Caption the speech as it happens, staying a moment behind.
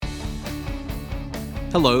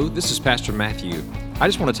Hello, this is Pastor Matthew. I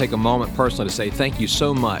just want to take a moment personally to say thank you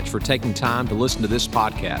so much for taking time to listen to this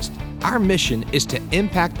podcast. Our mission is to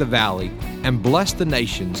impact the valley and bless the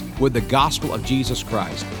nations with the gospel of Jesus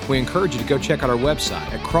Christ. We encourage you to go check out our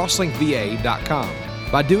website at crosslinkva.com.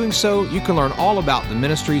 By doing so, you can learn all about the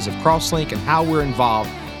ministries of Crosslink and how we're involved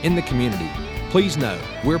in the community. Please know,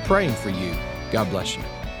 we're praying for you. God bless you.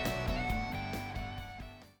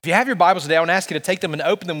 If you have your Bibles today, I want to ask you to take them and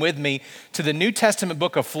open them with me to the New Testament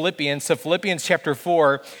book of Philippians, so Philippians chapter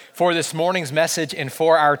 4, for this morning's message and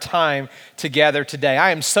for our time together today. I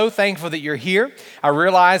am so thankful that you're here. I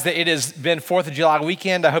realize that it has been 4th of July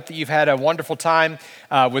weekend. I hope that you've had a wonderful time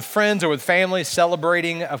with friends or with family,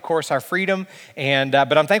 celebrating, of course, our freedom.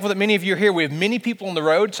 But I'm thankful that many of you are here. We have many people on the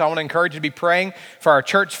road, so I want to encourage you to be praying for our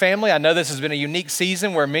church family. I know this has been a unique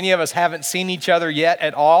season where many of us haven't seen each other yet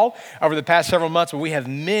at all over the past several months, but we have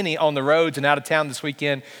many on the roads and out of town this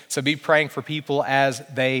weekend, so be praying for people as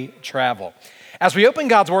they travel. As we open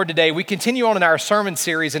God's Word today, we continue on in our sermon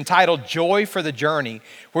series entitled Joy for the Journey,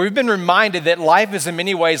 where we've been reminded that life is in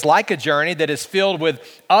many ways like a journey that is filled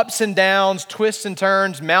with ups and downs, twists and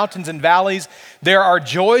turns, mountains and valleys. There are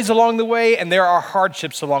joys along the way and there are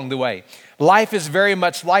hardships along the way. Life is very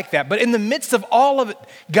much like that. But in the midst of all of it,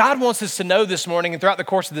 God wants us to know this morning and throughout the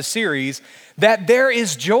course of the series that there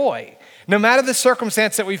is joy. No matter the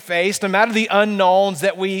circumstance that we face, no matter the unknowns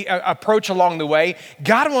that we approach along the way,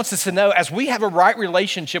 God wants us to know as we have a right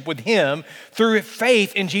relationship with Him through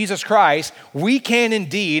faith in Jesus Christ, we can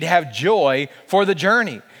indeed have joy for the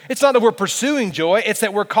journey. It's not that we're pursuing joy, it's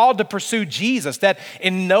that we're called to pursue Jesus, that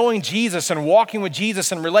in knowing Jesus and walking with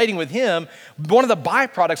Jesus and relating with Him, one of the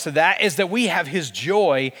byproducts of that is that we have His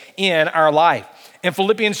joy in our life. In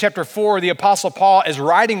Philippians chapter 4, the Apostle Paul is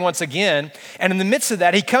writing once again, and in the midst of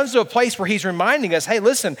that, he comes to a place where he's reminding us, hey,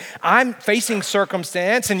 listen, I'm facing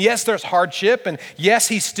circumstance, and yes, there's hardship, and yes,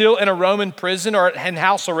 he's still in a Roman prison or in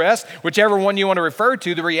house arrest, whichever one you want to refer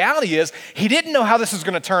to. The reality is, he didn't know how this was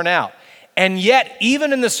going to turn out, and yet,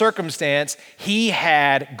 even in the circumstance, he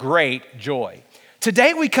had great joy.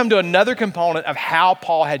 Today, we come to another component of how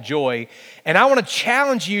Paul had joy, and I want to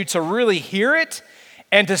challenge you to really hear it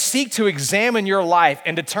and to seek to examine your life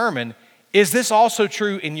and determine, is this also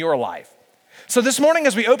true in your life? So this morning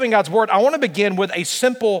as we open God's Word, I want to begin with a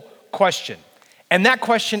simple question. And that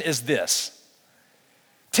question is this.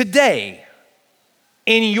 Today,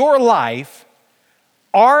 in your life,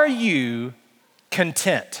 are you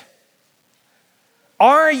content?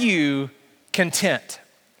 Are you content?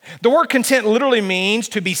 The word content literally means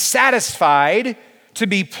to be satisfied, to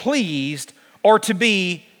be pleased, or to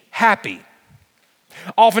be happy.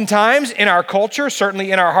 Oftentimes in our culture,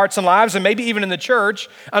 certainly in our hearts and lives, and maybe even in the church,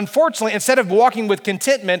 unfortunately, instead of walking with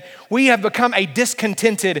contentment, we have become a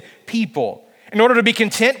discontented people. In order to be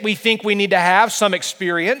content, we think we need to have some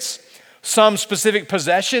experience, some specific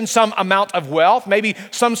possession, some amount of wealth, maybe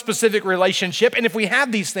some specific relationship. And if we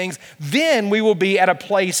have these things, then we will be at a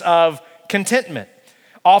place of contentment.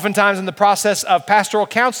 Oftentimes in the process of pastoral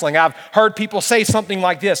counseling, I've heard people say something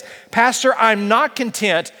like this, Pastor, I'm not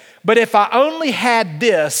content, but if I only had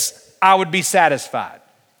this, I would be satisfied.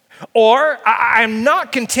 Or I'm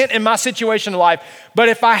not content in my situation in life, but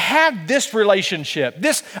if I had this relationship,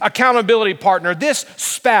 this accountability partner, this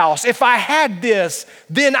spouse, if I had this,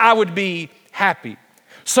 then I would be happy.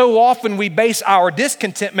 So often we base our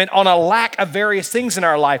discontentment on a lack of various things in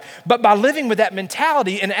our life. But by living with that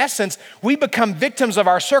mentality, in essence, we become victims of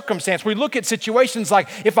our circumstance. We look at situations like,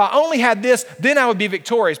 if I only had this, then I would be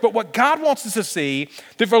victorious. But what God wants us to see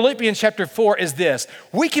through Philippians chapter 4 is this.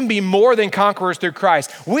 We can be more than conquerors through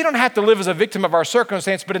Christ. We don't have to live as a victim of our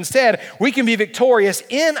circumstance, but instead, we can be victorious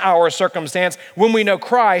in our circumstance when we know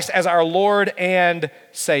Christ as our Lord and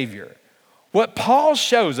Savior. What Paul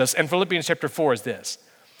shows us in Philippians chapter 4 is this.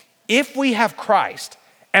 If we have Christ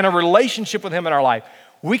and a relationship with Him in our life,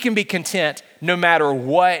 we can be content no matter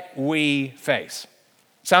what we face.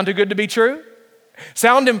 Sound too good to be true?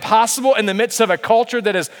 Sound impossible in the midst of a culture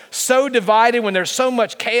that is so divided when there's so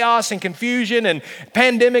much chaos and confusion and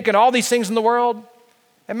pandemic and all these things in the world?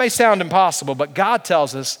 It may sound impossible, but God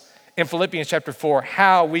tells us in Philippians chapter 4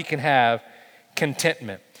 how we can have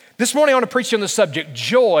contentment. This morning I want to preach on the subject,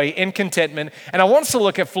 joy in contentment, and I want us to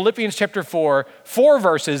look at Philippians chapter 4, 4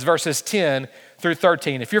 verses 10 through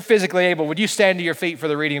 13. If you're physically able, would you stand to your feet for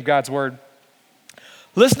the reading of God's Word?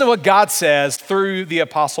 Listen to what God says through the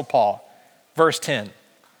Apostle Paul. Verse 10.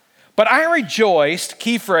 But I rejoiced,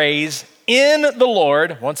 key phrase, in the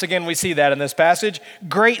Lord, once again we see that in this passage,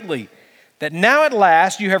 greatly, that now at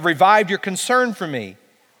last you have revived your concern for me.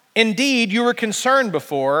 Indeed, you were concerned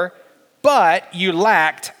before, but you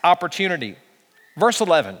lacked opportunity. Verse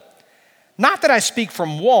 11. Not that I speak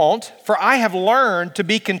from want, for I have learned to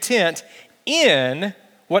be content in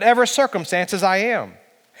whatever circumstances I am.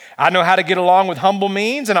 I know how to get along with humble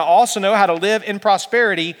means, and I also know how to live in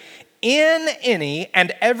prosperity in any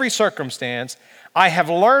and every circumstance. I have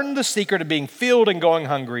learned the secret of being filled and going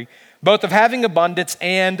hungry, both of having abundance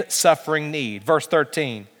and suffering need. Verse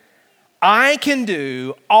 13, I can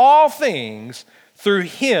do all things through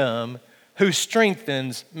him who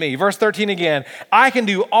strengthens me. Verse 13 again, I can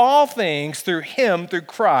do all things through him, through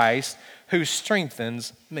Christ, who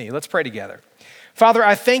strengthens me. Let's pray together. Father,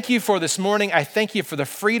 I thank you for this morning. I thank you for the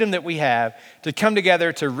freedom that we have to come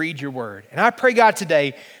together to read your word. And I pray, God,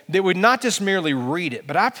 today that we'd not just merely read it,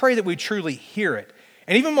 but I pray that we truly hear it.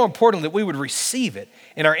 And even more importantly, that we would receive it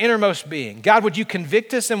in our innermost being. God, would you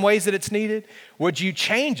convict us in ways that it's needed? Would you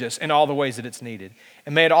change us in all the ways that it's needed?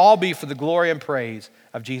 And may it all be for the glory and praise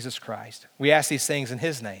of Jesus Christ. We ask these things in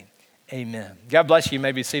his name. Amen. God bless you. You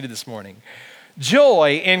may be seated this morning.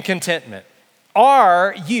 Joy and contentment.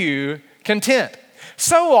 Are you content?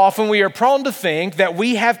 So often we are prone to think that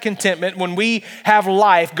we have contentment when we have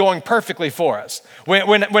life going perfectly for us.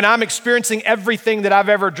 When I'm experiencing everything that I've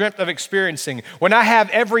ever dreamt of experiencing, when I have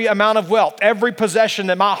every amount of wealth, every possession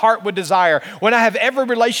that my heart would desire, when I have every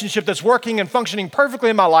relationship that's working and functioning perfectly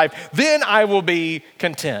in my life, then I will be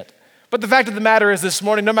content. But the fact of the matter is this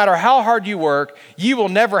morning, no matter how hard you work, you will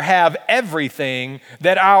never have everything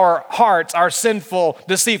that our hearts, our sinful,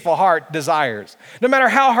 deceitful heart desires. No matter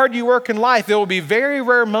how hard you work in life, there will be very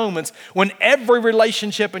rare moments when every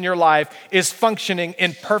relationship in your life is functioning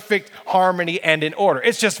in perfect harmony and in order.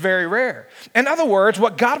 It's just very rare. In other words,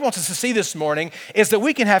 what God wants us to see this morning is that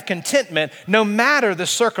we can have contentment no matter the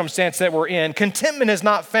circumstance that we're in. Contentment is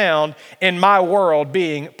not found in my world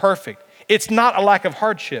being perfect. It's not a lack of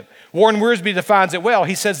hardship. Warren Wiersbe defines it well.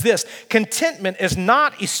 He says this, contentment is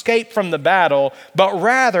not escape from the battle, but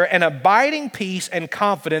rather an abiding peace and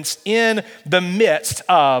confidence in the midst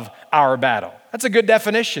of our battle. That's a good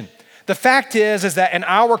definition. The fact is that in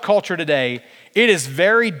our culture today, it is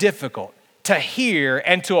very difficult to hear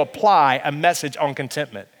and to apply a message on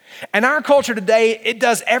contentment. And our culture today, it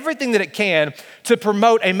does everything that it can to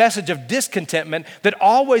promote a message of discontentment that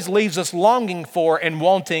always leaves us longing for and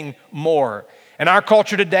wanting more. In our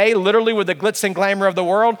culture today, literally with the glitz and glamour of the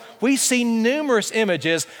world, we see numerous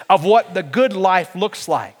images of what the good life looks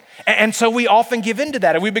like. And so we often give into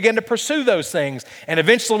that and we begin to pursue those things. And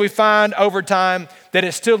eventually we find over time that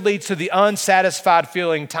it still leads to the unsatisfied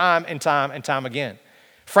feeling time and time again.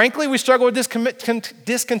 Frankly, we struggle with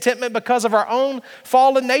discontentment because of our own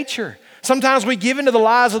fallen nature. Sometimes we give into the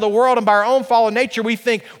lies of the world, and by our own fallen nature, we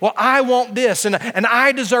think, well, I want this, and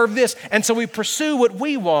I deserve this. And so we pursue what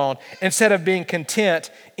we want instead of being content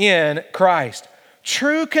in Christ.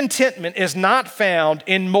 True contentment is not found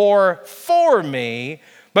in more for me,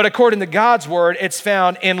 but according to God's word, it's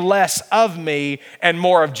found in less of me and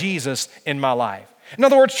more of Jesus in my life. In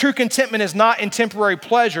other words, true contentment is not in temporary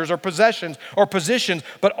pleasures or possessions or positions,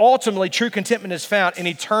 but ultimately true contentment is found in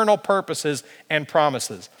eternal purposes and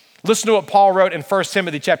promises. Listen to what Paul wrote in 1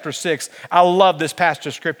 Timothy chapter 6. I love this passage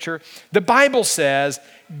of scripture. The Bible says,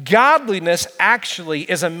 godliness actually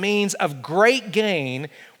is a means of great gain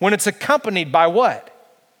when it's accompanied by what?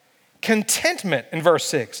 Contentment in verse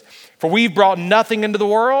 6. For we've brought nothing into the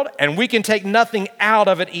world, and we can take nothing out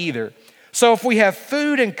of it either. So if we have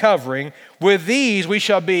food and covering, with these we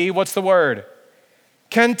shall be, what's the word?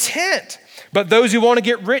 Content. But those who want to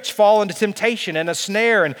get rich fall into temptation and a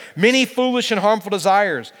snare and many foolish and harmful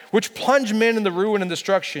desires, which plunge men into ruin and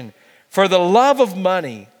destruction. For the love of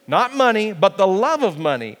money, not money, but the love of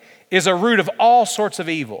money is a root of all sorts of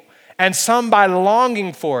evil. And some by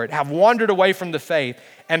longing for it have wandered away from the faith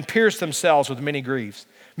and pierced themselves with many griefs.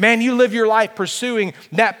 Man, you live your life pursuing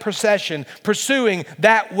that possession, pursuing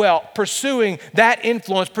that wealth, pursuing that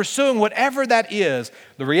influence, pursuing whatever that is.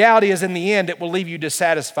 The reality is in the end, it will leave you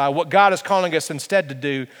dissatisfied. What God is calling us instead to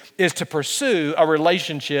do is to pursue a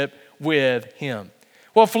relationship with him.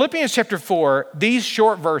 Well, Philippians chapter 4, these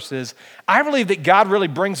short verses, I believe that God really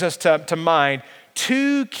brings us to mind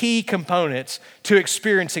two key components to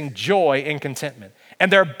experiencing joy and contentment.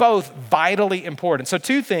 And they're both vitally important. So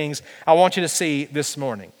two things I want you to see this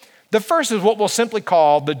morning. The first is what we'll simply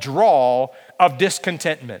call the draw of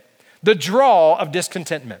discontentment. The draw of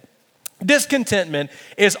discontentment. Discontentment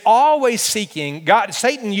is always seeking,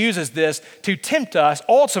 Satan uses this to tempt us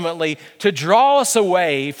ultimately to draw us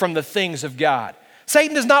away from the things of God.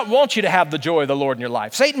 Satan does not want you to have the joy of the Lord in your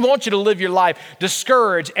life. Satan wants you to live your life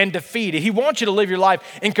discouraged and defeated. He wants you to live your life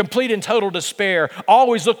in complete and total despair,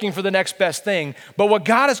 always looking for the next best thing. But what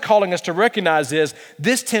God is calling us to recognize is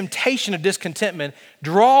this temptation of discontentment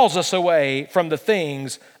draws us away from the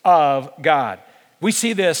things of God. We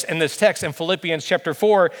see this in this text in Philippians chapter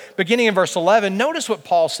 4, beginning in verse 11. Notice what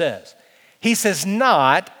Paul says. He says,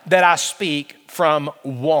 "Not that I speak from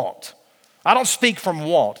want." I don't speak from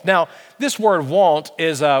want. Now, this word want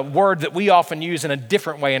is a word that we often use in a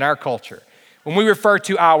different way in our culture. When we refer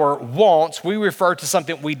to our wants, we refer to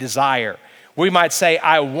something we desire. We might say,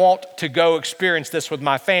 I want to go experience this with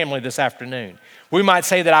my family this afternoon. We might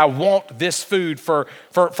say that I want this food for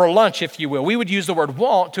lunch, if you will. We would use the word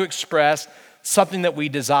want to express something that we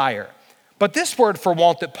desire. But this word for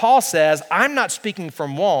want that Paul says, I'm not speaking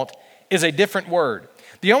from want, is a different word.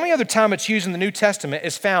 The only other time it's used in the New Testament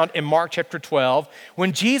is found in Mark chapter 12,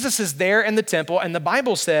 when Jesus is there in the temple, and the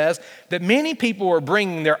Bible says that many people were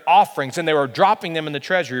bringing their offerings and they were dropping them in the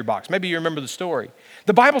treasury box. Maybe you remember the story.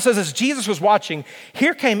 The Bible says as Jesus was watching,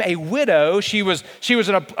 here came a widow. She was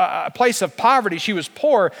in a place of poverty. She was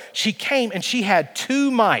poor. She came and she had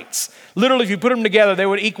 2 mites. Literally, if you put them together, they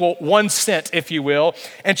would equal 1 cent, if you will.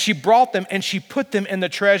 And she brought them and she put them in the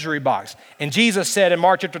treasury box. And Jesus said in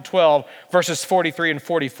Mark chapter 12, verses 43 and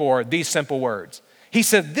 44, these simple words. He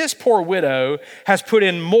said, "This poor widow has put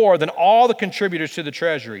in more than all the contributors to the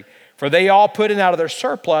treasury, for they all put in out of their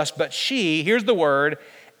surplus, but she," here's the word,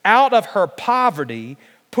 "out of her poverty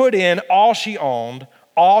put in all she owned,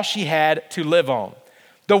 all she had to live on."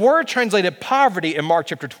 The word translated poverty in Mark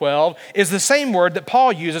chapter 12 is the same word that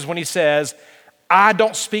Paul uses when he says, I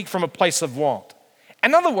don't speak from a place of want.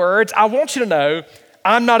 In other words, I want you to know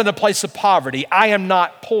I'm not in a place of poverty. I am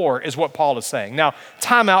not poor, is what Paul is saying. Now,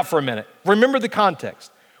 time out for a minute. Remember the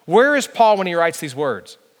context. Where is Paul when he writes these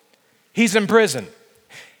words? He's in prison.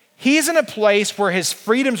 He's in a place where his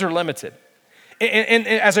freedoms are limited. And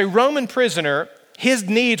as a Roman prisoner, his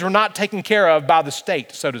needs were not taken care of by the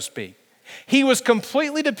state, so to speak. He was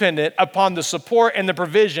completely dependent upon the support and the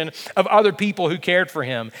provision of other people who cared for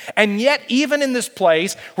him. And yet, even in this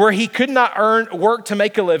place where he could not work to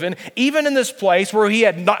make a living, even in this place where he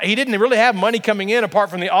didn't really have money coming in apart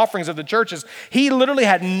from the offerings of the churches, he literally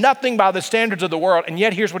had nothing by the standards of the world. And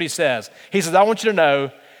yet, here's what he says. He says, I want you to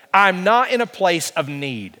know, I'm not in a place of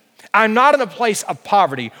need. I'm not in a place of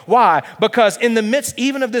poverty. Why? Because in the midst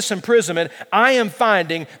even of this imprisonment, I am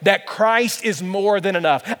finding that Christ is more than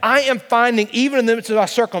enough. I am finding, even in the midst of my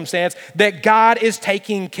circumstance, that God is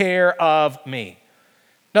taking care of me.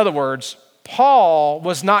 In other words, Paul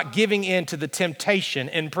was not giving in to the temptation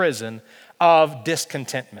in prison of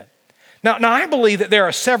discontentment. Now, I believe that there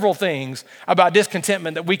are several things about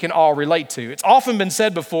discontentment that we can all relate to. It's often been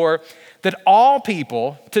said before that all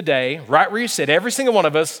people today, right where you sit, every single one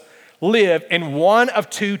of us, live in one of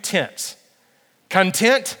 2 tents,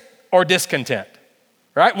 content or discontent,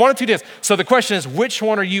 right? One of 2 tents. So the question is, which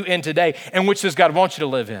one are you in today and which does God want you to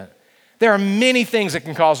live in? There are many things that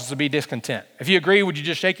can cause us to be discontent. If you agree, would you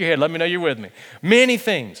just shake your head? Let me know you're with me. Many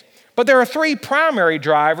things. But there are 3 primary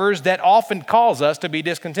drivers that often cause us to be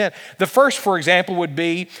discontent. The first, for example, would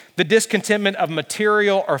be the discontentment of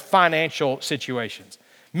material or financial situations.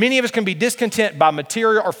 Many of us can be discontent by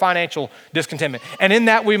material or financial discontentment. And in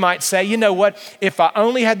that we might say, you know what? If I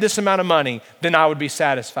only had this amount of money, then I would be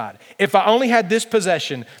satisfied. If I only had this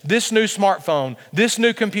possession, this new smartphone, this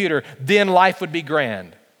new computer, then life would be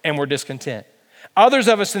grand, and we're discontent. Others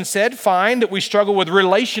of us instead find that we struggle with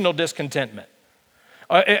relational discontentment.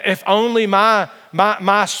 If only my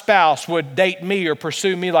spouse would date me or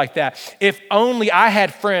pursue me like that. If only I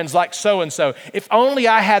had friends like so-and-so. If only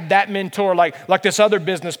I had that mentor like this other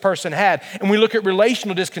business person had. And we look at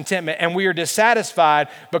relational discontentment and we are dissatisfied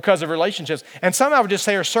because of relationships. And some I would just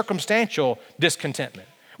say are circumstantial discontentment.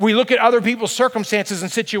 We look at other people's circumstances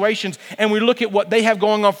and situations and we look at what they have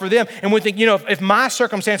going on for them and we think, you know, if my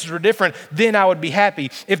circumstances were different, then I would be happy.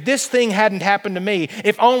 If this thing hadn't happened to me,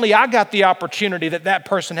 if only I got the opportunity that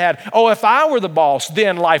person had, oh, if I were the boss,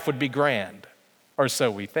 then life would be grand, or so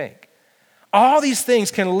we think. All these things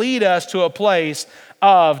can lead us to a place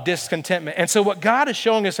of discontentment. And so what God is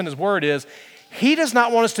showing us in His Word is He does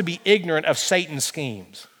not want us to be ignorant of Satan's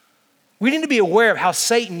schemes. We need to be aware of how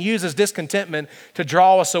Satan uses discontentment to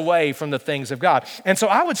draw us away from the things of God. And so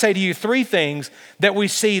I would say to you 3 things that we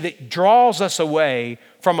see that draws us away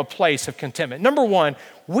from a place of contentment. Number 1,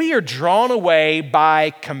 we are drawn away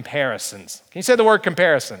by comparisons. Can you say the word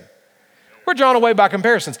comparison? We're drawn away by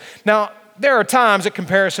comparisons. Now, there are times that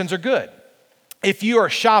comparisons are good. If you are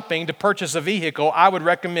shopping to purchase a vehicle, I would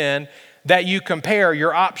recommend that you compare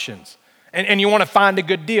your options. And you want to find a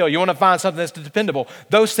good deal. You want to find something that's dependable.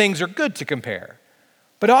 Those things are good to compare.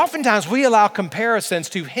 But oftentimes we allow comparisons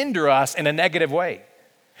to hinder us in a negative way.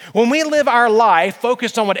 When we live our life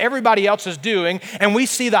focused on what everybody else is doing and we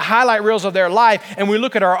see the highlight reels of their life and we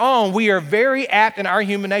look at our own, we are very apt in our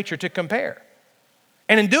human nature to compare.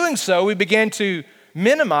 And in doing so, we begin to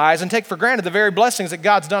minimize and take for granted the very blessings that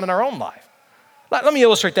God's done in our own life. Let me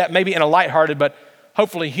illustrate that maybe in a lighthearted but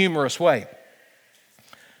hopefully humorous way.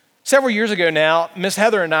 Several years ago now, Miss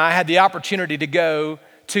Heather and I had the opportunity to go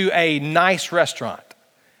to a nice restaurant.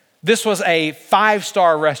 This was a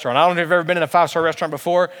 5-star restaurant. I don't know if you've ever been in a 5-star restaurant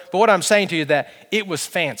before, but what I'm saying to you is that it was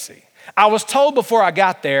fancy. I was told before I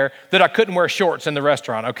got there that I couldn't wear shorts in the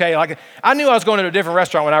restaurant, okay? Like I knew I was going to a different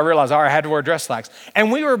restaurant when I realized, all right, I had to wear dress slacks.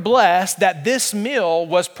 And we were blessed that this meal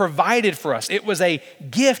was provided for us. It was a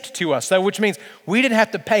gift to us, so which means we didn't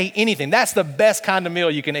have to pay anything. That's the best kind of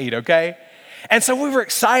meal you can eat, okay? And so we were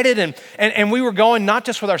excited and we were going not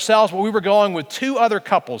just with ourselves, but we were going with 2 other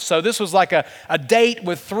couples. So this was like a date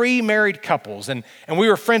with 3 married couples. And we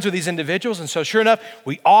were friends with these individuals. And so sure enough,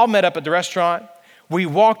 we all met up at the restaurant. We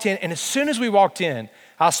walked in, and as soon as we walked in,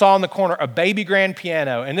 I saw in the corner a baby grand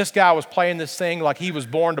piano. And this guy was playing this thing like he was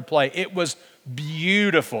born to play. It was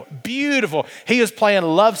beautiful, beautiful. He was playing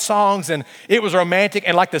love songs and it was romantic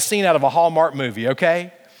and like the scene out of a Hallmark movie,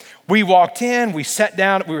 okay? We walked in, we sat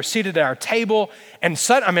down, we were seated at our table, and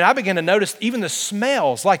I began to notice even the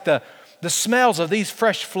smells, like the smells of these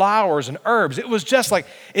fresh flowers and herbs. It was just like,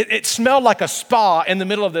 it smelled like a spa in the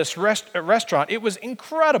middle of this restaurant. It was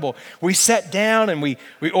incredible. We sat down and we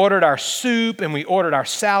ordered our soup and we ordered our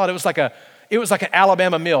salad. It was like an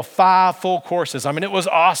Alabama meal, 5 full courses. I mean, it was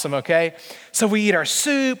awesome, okay? So we eat our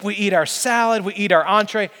soup, we eat our salad, we eat our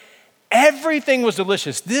entree. Everything was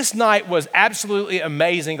delicious. This night was absolutely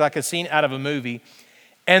amazing, like a scene out of a movie.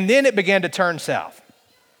 And then it began to turn south.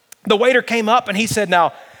 The waiter came up and he said,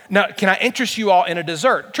 now, can I interest you all in a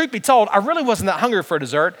dessert? Truth be told, I really wasn't that hungry for a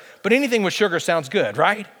dessert, but anything with sugar sounds good,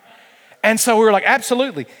 right? And so we were like,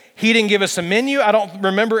 absolutely. He didn't give us a menu. I don't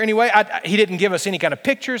remember anyway. He didn't give us any kind of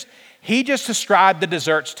pictures. He just described the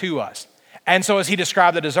desserts to us. And so as he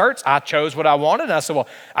described the desserts, I chose what I wanted. And I said, well,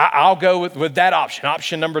 I'll go with that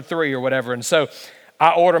option number 3 or whatever. And so I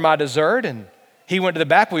ordered my dessert and he went to the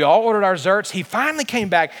back. We all ordered our desserts. He finally came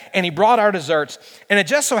back and he brought our desserts. And it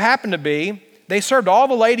just so happened to be, they served all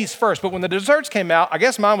the ladies first. But when the desserts came out, I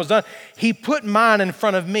guess mine was done. He put mine in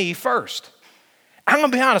front of me first. I'm going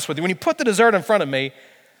to be honest with you. When he put the dessert in front of me,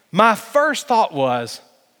 my first thought was,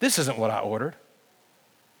 this isn't what I ordered.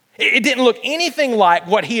 It didn't look anything like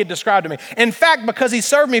what he had described to me. In fact, because he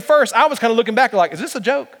served me first, I was kind of looking back like, is this a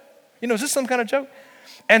joke? Is this some kind of joke?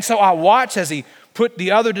 And so I watched as he put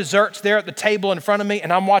the other desserts there at the table in front of me,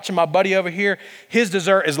 and I'm watching my buddy over here. His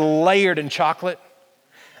dessert is layered in chocolate.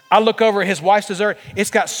 I look over at his wife's dessert.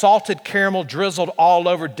 It's got salted caramel drizzled all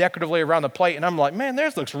over decoratively around the plate. And I'm like, man,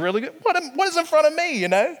 this looks really good. What is in front of me,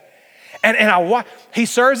 And he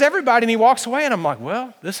serves everybody and he walks away. And I'm like,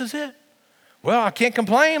 well, this is it. Well, I can't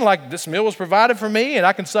complain. Like this meal was provided for me and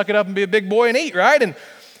I can suck it up and be a big boy and eat, right? And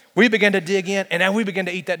we began to dig in and then we began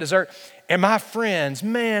to eat that dessert. And my friends,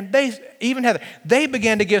 man, they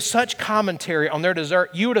began to give such commentary on their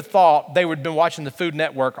dessert. You would have thought they would have been watching the Food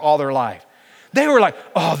Network all their life. They were like,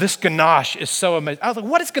 oh, this ganache is so amazing. I was like,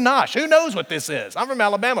 what is ganache? Who knows what this is? I'm from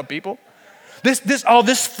Alabama, people.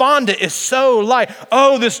 This fondant is so light.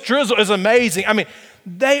 Oh, this drizzle is amazing. I mean,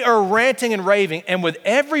 they are ranting and raving. And with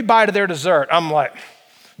every bite of their dessert, I'm like,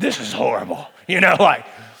 this is horrible.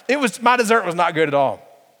 My dessert was not good at all.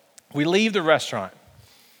 We leave the restaurant.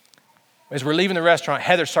 As we're leaving the restaurant,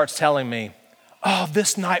 Heather starts telling me, oh,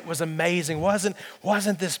 this night was amazing. Wasn't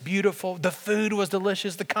this beautiful? The food was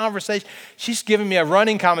delicious. The conversation. She's giving me a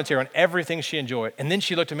running commentary on everything she enjoyed. And then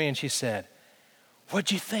she looked at me and she said,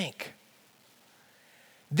 what'd you think?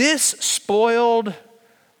 This spoiled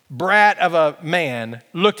brat of a man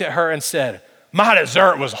looked at her and said, my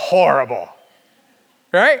dessert was horrible,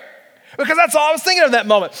 right? Because that's all I was thinking of that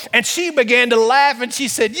moment. And she began to laugh and she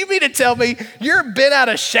said, you mean to tell me you're bent out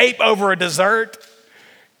of shape over a dessert?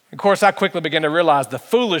 Of course, I quickly began to realize the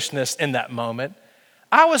foolishness in that moment.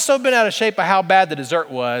 I was so bent out of shape by how bad the dessert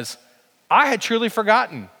was, I had truly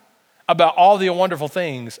forgotten about all the wonderful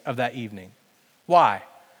things of that evening. Why?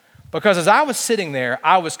 Because as I was sitting there,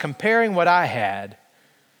 I was comparing what I had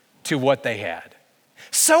to what they had.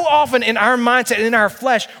 So often in our mindset, in our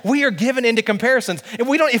flesh, we are given into comparisons.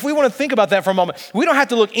 If we want to think about that for a moment, we don't have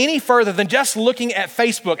to look any further than just looking at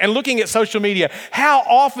Facebook and looking at social media. How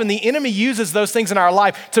often the enemy uses those things in our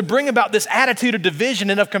life to bring about this attitude of division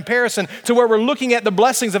and of comparison to where we're looking at the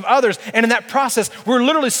blessings of others. And in that process, we're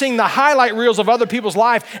literally seeing the highlight reels of other people's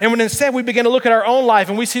life. And when instead we begin to look at our own life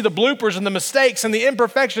and we see the bloopers and the mistakes and the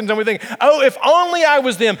imperfections and we think, oh, if only I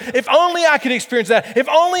was them, if only I could experience that, if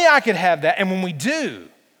only I could have that. And when we do,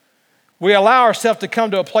 we allow ourselves to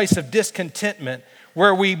come to a place of discontentment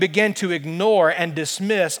where we begin to ignore and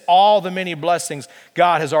dismiss all the many blessings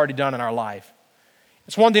God has already done in our life.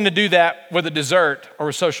 It's one thing to do that with a dessert or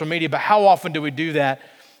with social media, but how often do we do that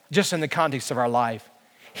just in the context of our life?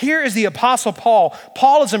 Here is the Apostle Paul.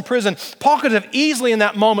 Paul is in prison. Paul could have easily in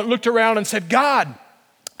that moment looked around and said, God,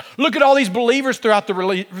 look at all these believers throughout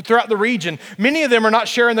the region. Many of them are not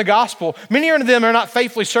sharing the gospel. Many of them are not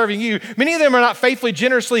faithfully serving you. Many of them are not faithfully,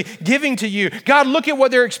 generously giving to you. God, look at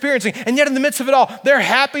what they're experiencing. And yet in the midst of it all, they're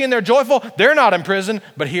happy and they're joyful. They're not in prison,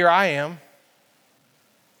 but here I am.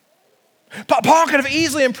 Paul could have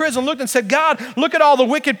easily in prison looked and said, God, look at all the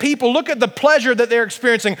wicked people. Look at the pleasure that they're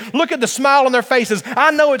experiencing. Look at the smile on their faces.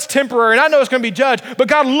 I know it's temporary and I know it's going to be judged, but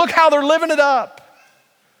God, look how they're living it up.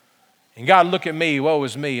 And God, look at me, woe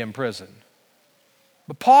is me in prison.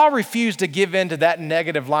 But Paul refused to give in to that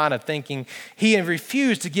negative line of thinking. He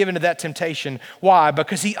refused to give in to that temptation. Why?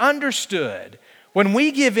 Because he understood when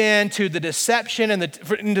we give in to the deception and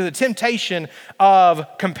into the temptation of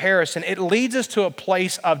comparison, it leads us to a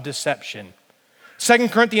place of deception. 2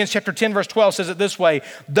 Corinthians chapter 10, verse 12 says it this way,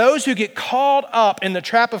 those who get caught up in the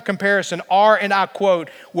trap of comparison are, and I quote,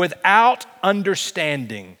 without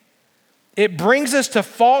understanding. It brings us to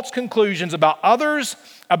false conclusions about others,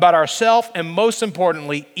 about ourselves, and most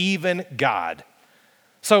importantly, even God.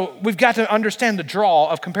 So we've got to understand the draw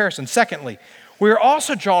of comparison. Secondly, we are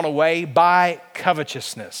also drawn away by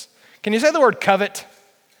covetousness. Can you say the word covet?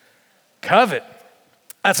 Covet.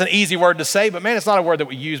 That's an easy word to say, but man, it's not a word that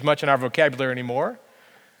we use much in our vocabulary anymore.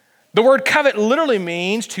 The word covet literally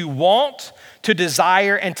means to want, to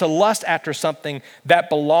desire, and to lust after something that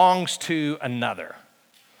belongs to another.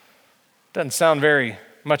 Doesn't sound very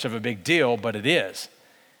much of a big deal, but it is.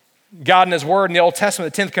 God in his word in the Old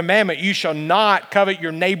Testament, the 10th commandment, you shall not covet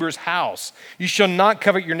your neighbor's house. You shall not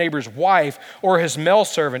covet your neighbor's wife or his male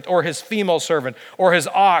servant or his female servant or his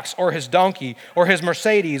ox or his donkey or his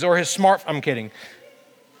Mercedes or his I'm kidding.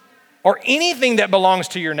 Or anything that belongs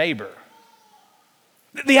to your neighbor.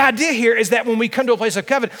 The idea here is that when we come to a place of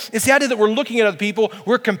covet, it's the idea that we're looking at other people,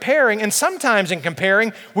 we're comparing, and sometimes in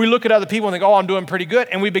comparing, we look at other people and think, oh, I'm doing pretty good,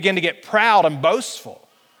 and we begin to get proud and boastful.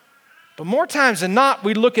 But more times than not,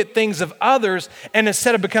 we look at things of others, and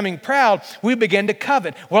instead of becoming proud, we begin to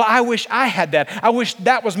covet. Well, I wish I had that. I wish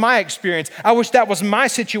that was my experience. I wish that was my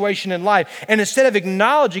situation in life. And instead of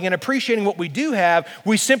acknowledging and appreciating what we do have,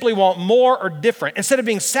 we simply want more or different. Instead of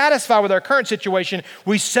being satisfied with our current situation,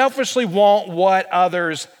 we selfishly want what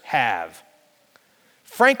others have.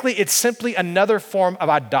 Frankly, it's simply another form of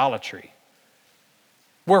idolatry,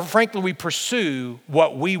 where frankly we pursue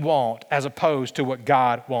what we want as opposed to what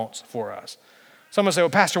God wants for us. Someone say,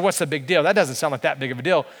 well, Pastor, what's the big deal? That doesn't sound like that big of a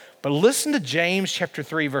deal. But listen to James chapter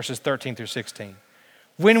 3, verses 13 through 16.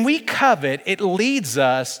 When we covet, it leads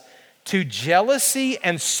us to jealousy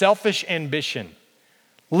and selfish ambition.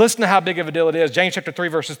 Listen to how big of a deal it is. James chapter 3,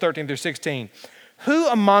 verses 13 through 16. Who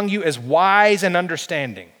among you is wise and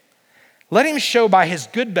understanding? Let him show by his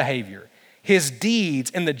good behavior, his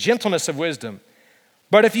deeds, and the gentleness of wisdom.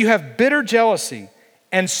 But if you have bitter jealousy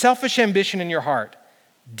and selfish ambition in your heart,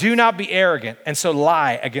 do not be arrogant and so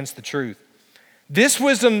lie against the truth. This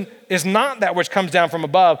wisdom is not that which comes down from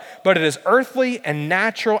above, but it is earthly and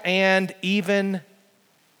natural and even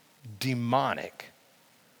demonic.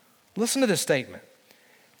 Listen to this statement.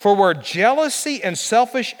 For where jealousy and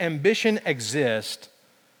selfish ambition exist,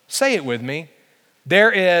 say it with me,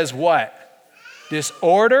 there is what?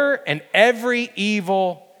 Disorder and every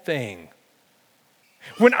evil thing.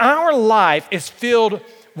 When our life is filled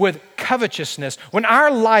with covetousness, when our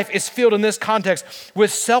life is filled in this context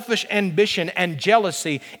with selfish ambition and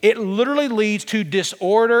jealousy, it literally leads to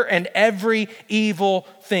disorder and every evil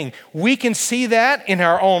thing. We can see that in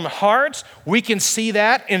our own hearts. We can see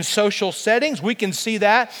that in social settings. We can see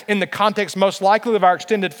that in the context most likely of our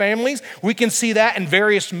extended families. We can see that in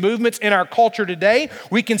various movements in our culture today.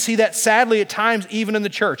 We can see that sadly at times even in the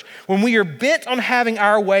church. When we are bent on having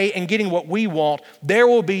our way and getting what we want, there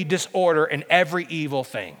will be disorder in every evil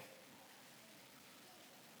thing.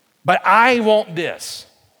 But I want this.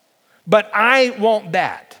 But I want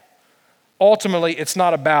that. Ultimately, it's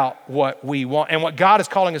not about what we want. And what God is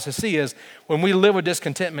calling us to see is when we live with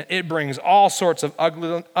discontentment, it brings all sorts of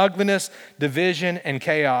ugliness, division, and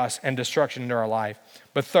chaos and destruction into our life.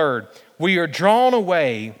 But third, we are drawn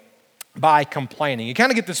away by complaining. You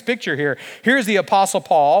kind of get this picture here. Here's the Apostle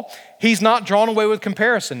Paul. He's not drawn away with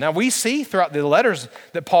comparison. Now, we see throughout the letters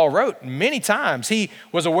that Paul wrote many times, he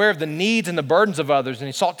was aware of the needs and the burdens of others, and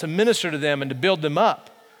he sought to minister to them and to build them up.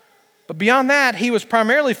 But beyond that, he was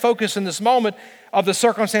primarily focused in this moment of the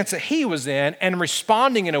circumstance that he was in and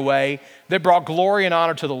responding in a way that brought glory and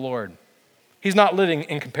honor to the Lord. He's not living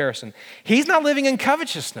in comparison. He's not living in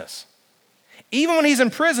covetousness. Even when he's in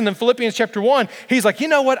prison in Philippians chapter 1, he's like, you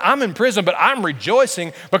know what? I'm in prison, but I'm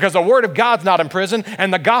rejoicing because the word of God's not in prison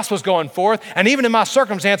and the gospel's going forth. And even in my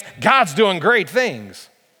circumstance, God's doing great things.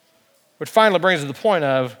 Which finally brings us to the point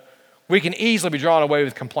of we can easily be drawn away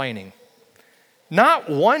with complaining. Not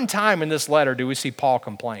one time in this letter do we see Paul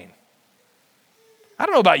complain. I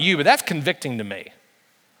don't know about you, but that's convicting to me.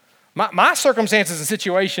 My circumstances and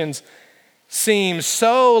situations seem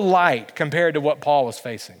so light compared to what Paul was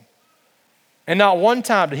facing. And not one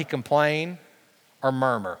time did he complain or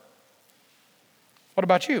murmur. What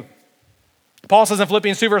about you? Paul says in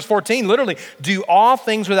Philippians 2 verse 14, literally, do all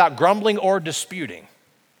things without grumbling or disputing.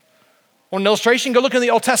 Want an illustration? Go look in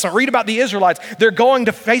the Old Testament. Read about the Israelites. They're going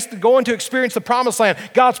to experience the promised land.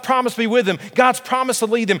 God's promised to be with them. God's promised to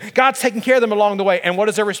lead them. God's taking care of them along the way. And what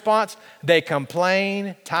is their response? They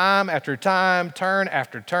complain time after time, turn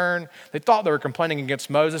after turn. They thought they were complaining against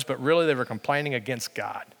Moses, but really they were complaining against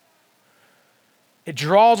God. It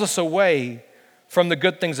draws us away from the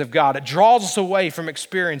good things of God. It draws us away from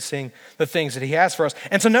experiencing the things that he has for us.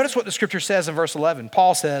 And so notice what the scripture says in verse 11.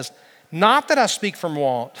 Paul says, not that I speak from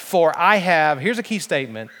want, for I have, here's a key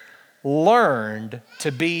statement, learned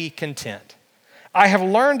to be content. I have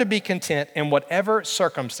learned to be content in whatever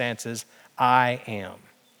circumstances I am.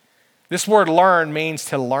 This word learn means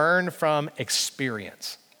to learn from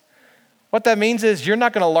experience. What that means is you're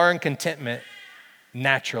not going to learn contentment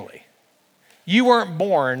naturally. You weren't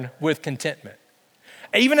born with contentment.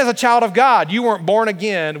 Even as a child of God, you weren't born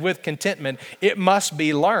again with contentment. It must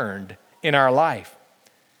be learned in our life.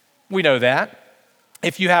 We know that.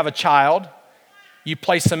 If you have a child, you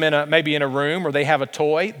place them maybe in a room or they have a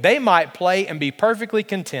toy, they might play and be perfectly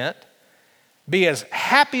content, be as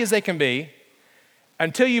happy as they can be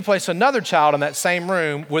until you place another child in that same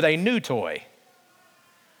room with a new toy.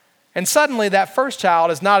 And suddenly that first child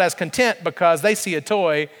is not as content because they see a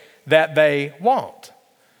toy that they want.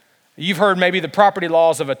 You've heard maybe the property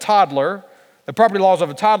laws of a toddler. The property laws of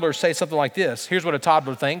a toddler say something like this. Here's what a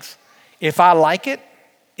toddler thinks. If I like it,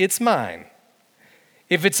 it's mine.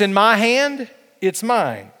 If it's in my hand, it's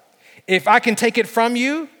mine. If I can take it from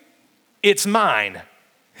you, it's mine.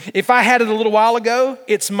 If I had it a little while ago,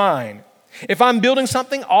 it's mine. If I'm building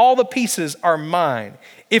something, all the pieces are mine.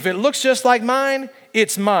 If it looks just like mine,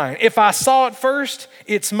 it's mine. If I saw it first,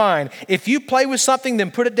 it's mine. If you play with something, then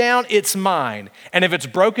put it down, it's mine. And if it's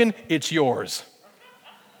broken, it's yours.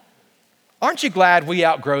 Aren't you glad we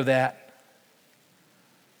outgrow that?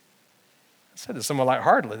 I said to someone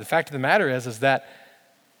lightheartedly, the fact of the matter is that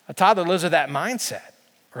a toddler lives with that mindset,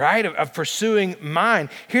 right? Of pursuing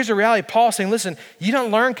mine. Here's the reality. Paul's saying, listen, you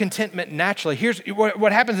don't learn contentment naturally. Here's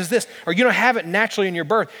what happens is this, or you don't have it naturally in your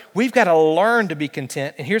birth. We've got to learn to be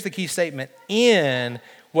content. And here's the key statement, in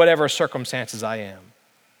whatever circumstances I am.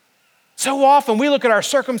 So often we look at our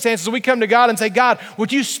circumstances and we come to God and say, God,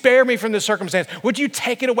 would you spare me from this circumstance? Would you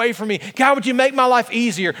take it away from me? God, would you make my life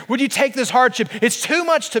easier? Would you take this hardship? It's too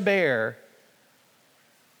much to bear.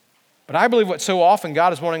 But I believe what so often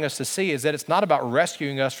God is wanting us to see is that it's not about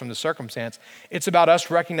rescuing us from the circumstance. It's about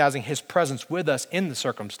us recognizing his presence with us in the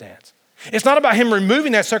circumstance. It's not about him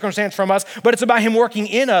removing that circumstance from us, but it's about him working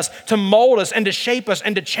in us to mold us and to shape us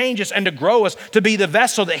and to change us and to grow us to be the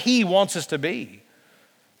vessel that he wants us to be.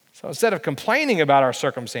 So instead of complaining about our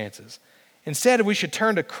circumstances, instead we should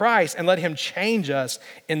turn to Christ and let him change us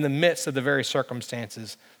in the midst of the very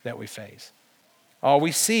circumstances that we face.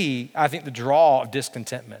 We see, I think, the draw of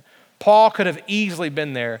discontentment. Paul could have easily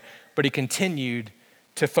been there, but he continued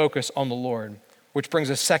to focus on the Lord, which brings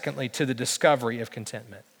us secondly to the discovery of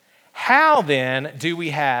contentment. How then do we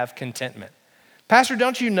have contentment? Pastor,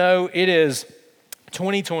 don't you know it is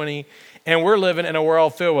 2020 and we're living in a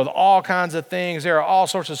world filled with all kinds of things. There are all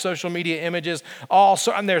sorts of social media images,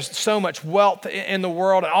 and there's so much wealth in the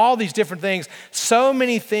world and all these different things. So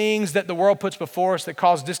many things that the world puts before us that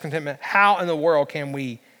cause discontentment. How in the world can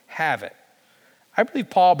we have it? I believe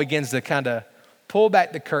Paul begins to kind of pull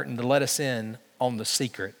back the curtain to let us in on the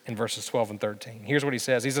secret in verses 12 and 13. Here's what he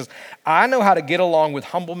says. He says, I know how to get along with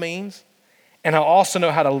humble means and I also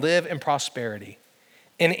know how to live in prosperity.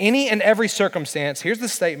 In any and every circumstance, here's the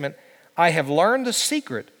statement, I have learned the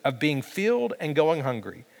secret of being filled and going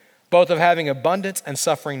hungry, both of having abundance and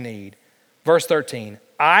suffering need. Verse 13,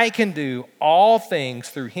 I can do all things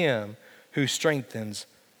through him who strengthens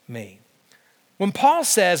me. When Paul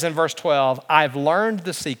says in verse 12, I've learned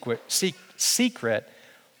the secret,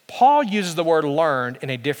 Paul uses the word learned in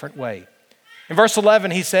a different way. In verse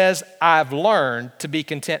 11, he says, I've learned to be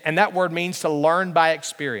content. And that word means to learn by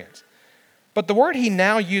experience. But the word he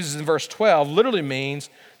now uses in verse 12 literally means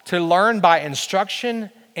to learn by instruction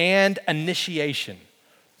and initiation.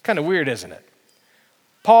 Kind of weird, isn't it?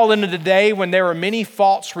 Paul ended a day when there were many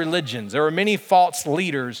false religions. There were many false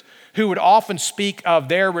leaders who would often speak of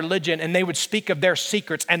their religion, and they would speak of their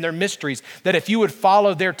secrets and their mysteries, that if you would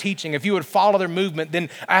follow their teaching, if you would follow their movement, then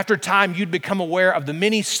after time you'd become aware of the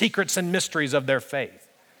many secrets and mysteries of their faith.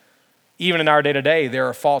 Even in our day to day, there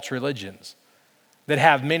are false religions that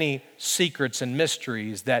have many secrets and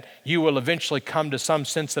mysteries that you will eventually come to some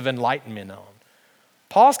sense of enlightenment on.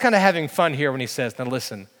 Paul's kind of having fun here when he says, now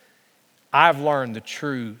listen, I've learned the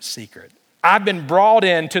true secret. I've been brought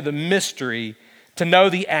into the mystery to know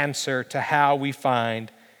the answer to how we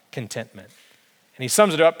find contentment. And he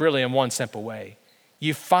sums it up really in one simple way.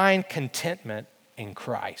 You find contentment in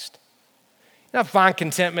Christ. You don't find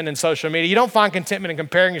contentment in social media. You don't find contentment in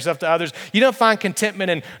comparing yourself to others. You don't find contentment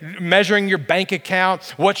in measuring your bank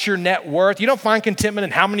account, what's your net worth. You don't find contentment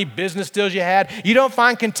in how many business deals you had. You don't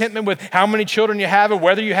find contentment with how many children you have or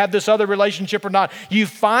whether you have this other relationship or not. You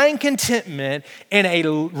find contentment in a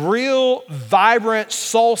real, vibrant,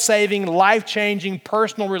 soul-saving, life-changing,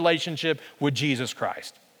 personal relationship with Jesus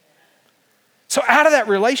Christ. So out of that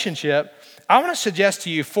relationship, I want to suggest to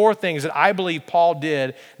you 4 things that I believe Paul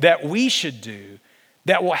did that we should do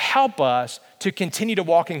that will help us to continue to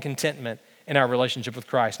walk in contentment in our relationship with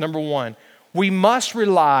Christ. Number 1, we must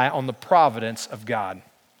rely on the providence of God.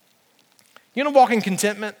 You want to walk in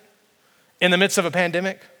contentment in the midst of a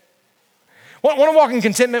pandemic? Want to walk in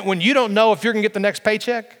contentment when you don't know if you're going to get the next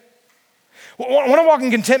paycheck? Want to walk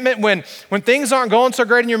in contentment when things aren't going so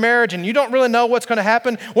great in your marriage and you don't really know what's going to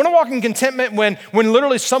happen? Want to walk in contentment when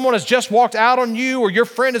literally someone has just walked out on you or your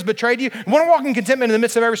friend has betrayed you? Want to walk in contentment in the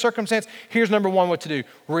midst of every circumstance? Here's number 1 what to do.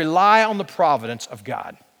 Rely on the providence of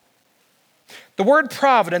God. The word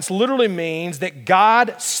providence literally means that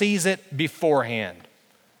God sees it beforehand.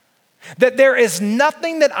 That there is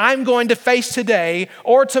nothing that I'm going to face today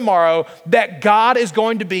or tomorrow that God is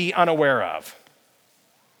going to be unaware of.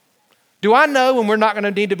 Do I know when we're not going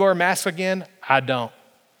to need to wear masks again? I don't.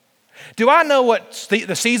 Do I know what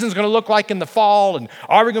the season's going to look like in the fall and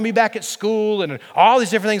are we going to be back at school and all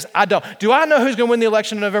these different things? I don't. Do I know who's going to win the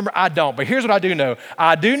election in November? I don't. But here's what I do know.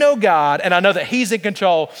 I do know God and I know that he's in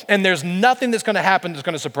control and there's nothing that's going to happen that's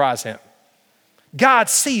going to surprise him. God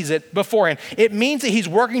sees it beforehand. It means that he's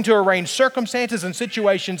working to arrange circumstances and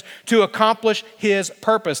situations to accomplish his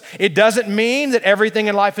purpose. It doesn't mean that everything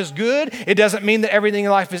in life is good. It doesn't mean that everything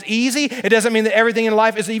in life is easy. It doesn't mean that everything in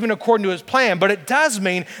life is even according to his plan. But it does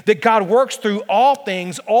mean that God works through all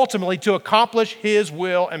things ultimately to accomplish his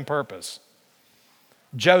will and purpose.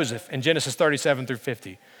 Joseph in Genesis 37 through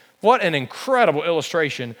 50. What an incredible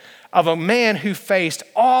illustration of a man who faced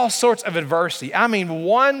all sorts of adversity. I mean,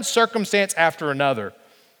 one circumstance after another.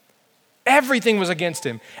 Everything was against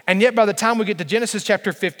him. And yet by the time we get to Genesis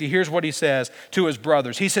chapter 50, here's what he says to his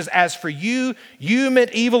brothers. He says, as for you, you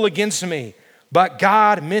meant evil against me, but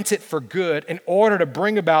God meant it for good in order to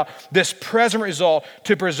bring about this present result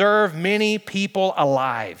to preserve many people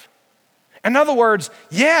alive. In other words,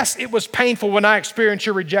 yes, it was painful when I experienced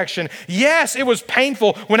your rejection. Yes, it was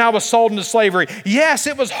painful when I was sold into slavery. Yes,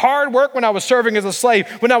 it was hard work when I was serving as a slave,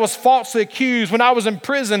 when I was falsely accused, when I was in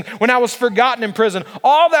prison, when I was forgotten in prison.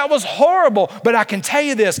 All that was horrible. But I can tell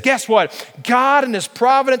you this, guess what? God in his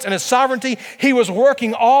providence and his sovereignty, he was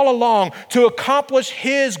working all along to accomplish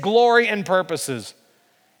his glory and purposes.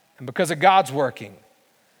 And because of God's working,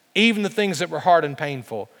 even the things that were hard and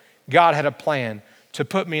painful, God had a plan to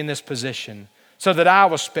put me in this position so that I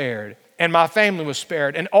was spared and my family was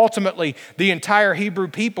spared. And ultimately, the entire Hebrew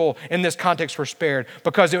people in this context were spared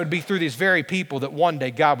because it would be through these very people that one day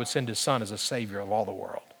God would send his son as a savior of all the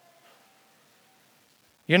world.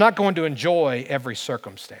 You're not going to enjoy every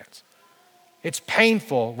circumstance. It's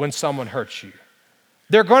painful when someone hurts you.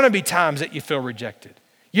 There are going to be times that you feel rejected.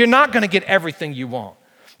 You're not going to get everything you want.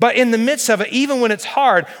 But in the midst of it, even when it's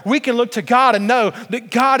hard, we can look to God and know that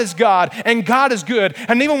God is God and God is good.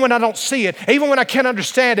 And even when I don't see it, even when I can't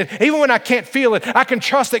understand it, even when I can't feel it, I can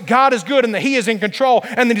trust that God is good and that he is in control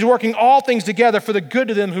and that he's working all things together for the good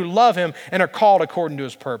to them who love him and are called according to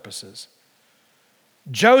his purposes.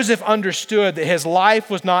 Joseph understood that his life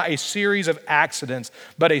was not a series of accidents,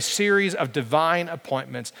 but a series of divine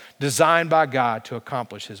appointments designed by God to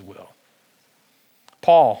accomplish his will.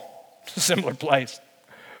 Paul, similar place.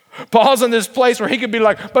 Paul's in this place where he could be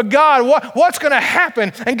like, but God, what's going to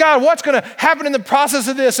happen? And God, what's going to happen in the process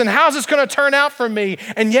of this? And how's this going to turn out for me?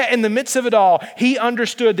 And yet in the midst of it all, he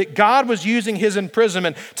understood that God was using his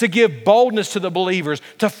imprisonment to give boldness to the believers,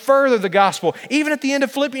 to further the gospel. Even at the end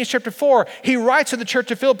of Philippians chapter 4, he writes to the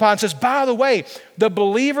church of Philippi and says, by the way, the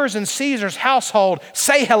believers in Caesar's household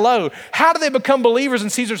say hello. How did they become believers in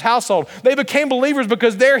Caesar's household? They became believers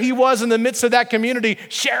because there he was in the midst of that community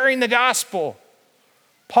sharing the gospel.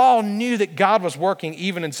 Paul knew that God was working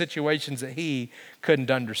even in situations that he couldn't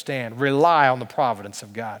understand. Rely on the providence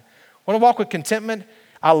of God. Want to walk with contentment?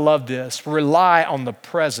 I love this. Rely on the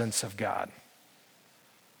presence of God.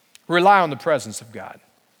 Rely on the presence of God.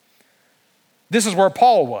 This is where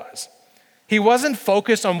Paul was. He wasn't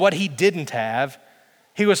focused on what he didn't have.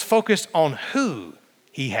 He was focused on who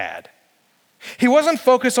he had. He wasn't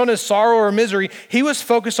focused on his sorrow or misery. He was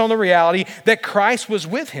focused on the reality that Christ was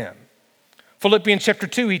with him. Philippians chapter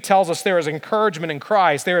 2, he tells us there is encouragement in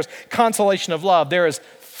Christ, there is consolation of love, there is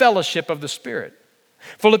fellowship of the Spirit.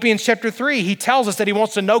 Philippians chapter 3, he tells us that he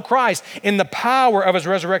wants to know Christ in the power of his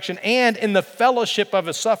resurrection and in the fellowship of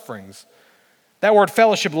his sufferings. That word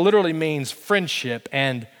fellowship literally means friendship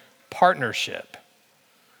and partnership.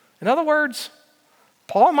 In other words,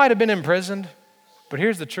 Paul might have been imprisoned, but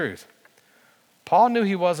here's the truth. Paul knew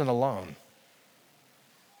he wasn't alone.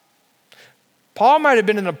 Paul might have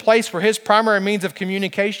been in a place where his primary means of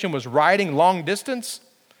communication was writing long distance,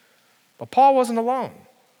 but Paul wasn't alone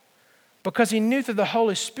because he knew through the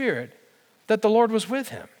Holy Spirit that the Lord was with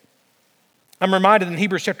him. I'm reminded in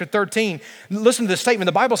Hebrews chapter 13, listen to this statement.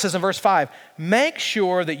 The Bible says in verse 5, make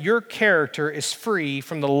sure that your character is free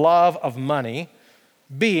from the love of money,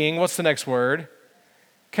 being, what's the next word?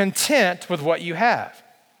 Content with what you have.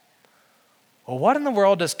 Well, what in the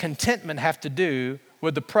world does contentment have to do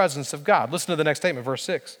with the presence of God? Listen to the next statement, verse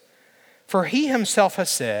 6. For he himself has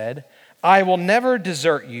said, I will never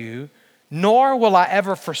desert you, nor will I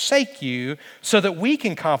ever forsake you, so that we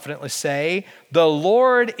can confidently say, the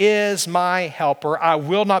Lord is my helper. I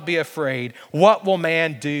will not be afraid. What will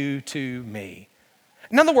man do to me?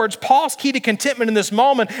 In other words, Paul's key to contentment in this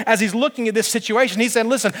moment as he's looking at this situation, he's saying,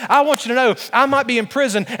 listen, I want you to know I might be in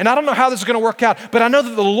prison and I don't know how this is going to work out, but I know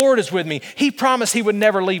that the Lord is with me. He promised he would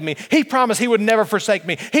never leave me. He promised he would never forsake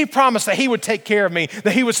me. He promised that he would take care of me,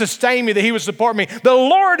 that he would sustain me, that he would support me. The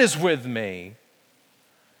Lord is with me.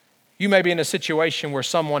 You may be in a situation where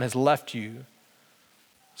someone has left you.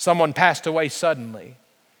 Someone passed away suddenly.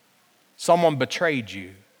 Someone betrayed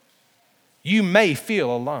you. You may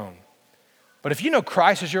feel alone. But if you know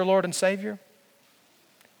Christ as your Lord and Savior,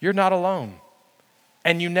 you're not alone,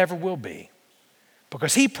 and you never will be,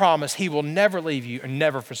 because he promised he will never leave you and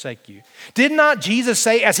never forsake you. Did not Jesus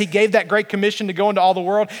say, as he gave that great commission to go into all the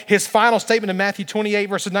world, his final statement in Matthew 28,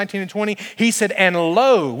 verses 19 and 20, he said, and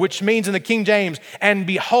lo, which means in the King James, and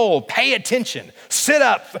behold, pay attention, sit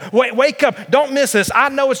up, wake up, don't miss this. I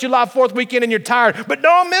know it's July 4th weekend and you're tired, but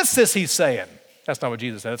don't miss this, he's saying. That's not what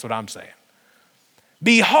Jesus said, that's what I'm saying.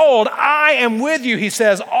 Behold, I am with you, he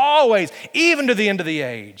says, always, even to the end of the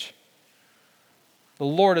age. The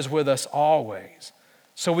Lord is with us always,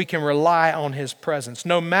 so we can rely on his presence.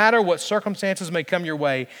 No matter what circumstances may come your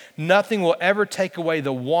way, nothing will ever take away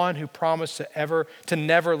the one who promised to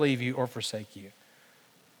never leave you or forsake you.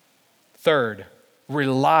 Third,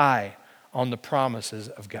 rely on the promises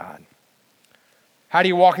of God. How do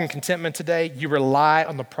you walk in contentment today? You rely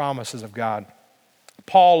on the promises of God.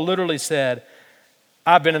 Paul literally said,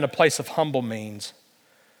 I've been in a place of humble means.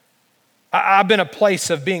 I've been in a place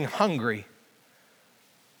of being hungry.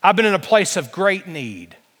 I've been in a place of great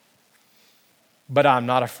need. But I'm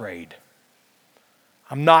not afraid.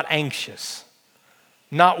 I'm not anxious.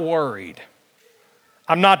 Not worried.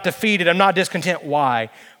 I'm not defeated. I'm not discontent. Why?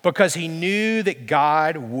 Because he knew that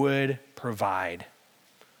God would provide.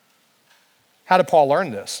 How did Paul learn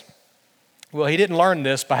this? Well, he didn't learn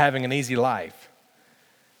this by having an easy life.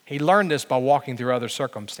 He learned this by walking through other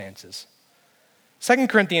circumstances. 2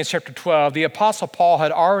 Corinthians chapter 12, the Apostle Paul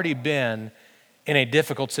had already been in a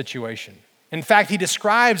difficult situation. In fact, he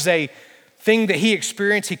describes a thing that he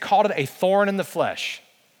experienced. He called it a thorn in the flesh.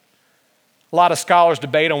 A lot of scholars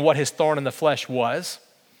debate on what his thorn in the flesh was.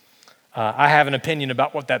 I have an opinion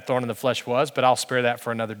about what that thorn in the flesh was, but I'll spare that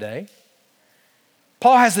for another day.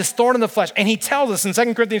 Paul has this thorn in the flesh, and he tells us in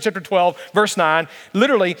 2 Corinthians chapter 12, verse 9,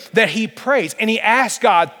 literally, that he prays, and he asks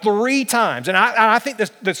God 3 times. And I think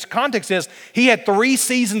this context is he had 3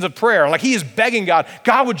 seasons of prayer. Like he is begging God,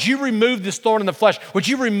 God, would you remove this thorn in the flesh? Would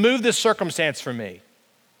you remove this circumstance from me?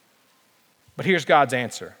 But here's God's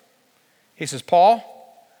answer. He says, Paul,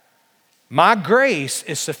 my grace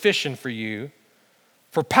is sufficient for you,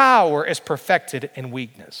 for power is perfected in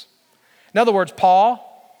weakness. In other words, Paul,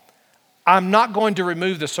 I'm not going to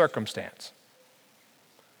remove the circumstance,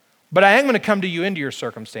 but I am going to come to you into your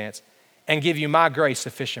circumstance and give you my grace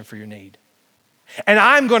sufficient for your need. And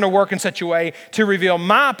I'm going to work in such a way to reveal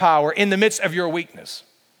my power in the midst of your weakness.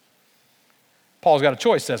 Paul's got a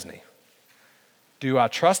choice, doesn't he? Do I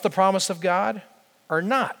trust the promise of God or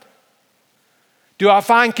not? Do I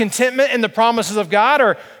find contentment in the promises of God,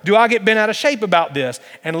 or do I get bent out of shape about this?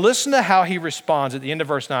 And listen to how he responds at the end of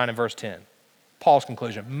verse 9 and verse 10. Paul's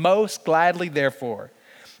conclusion, most gladly, therefore,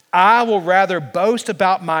 I will rather boast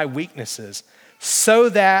about my weaknesses so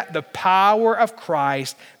that the power of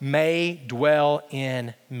Christ may dwell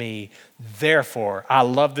in me. Therefore, I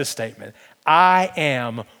love this statement, I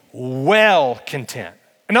am well content.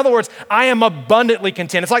 In other words, I am abundantly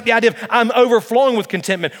content. It's like the idea of I'm overflowing with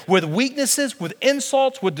contentment, with weaknesses, with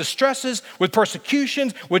insults, with distresses, with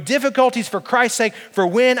persecutions, with difficulties for Christ's sake. For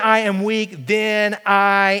when I am weak, then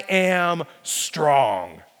I am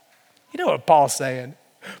strong. You know what Paul's saying?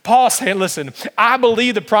 Paul's saying, listen, I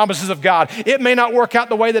believe the promises of God. It may not work out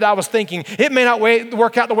the way that I was thinking. It may not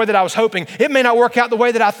work out the way that I was hoping. It may not work out the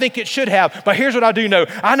way that I think it should have. But here's what I do know.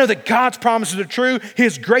 I know that God's promises are true.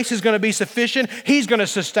 His grace is going to be sufficient. He's going to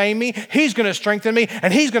sustain me. He's going to strengthen me.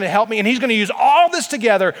 And He's going to help me. And He's going to use all this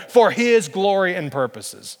together for His glory and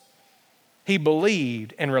purposes. He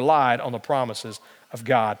believed and relied on the promises of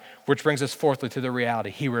God, which brings us fourthly to the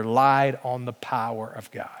reality. He relied on the power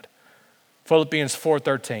of God. Philippians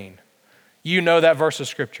 4:13. You know that verse of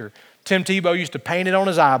scripture. Tim Tebow used to paint it on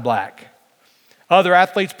his eye black. Other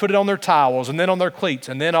athletes put it on their towels and then on their cleats,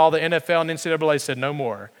 and then all the NFL and NCAA said no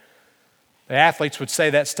more. The athletes would say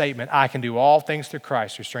that statement, I can do all things through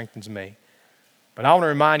Christ who strengthens me. But I want to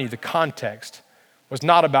remind you the context was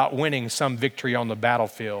not about winning some victory on the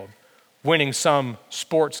battlefield, winning some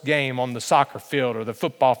sports game on the soccer field or the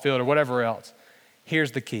football field or whatever else.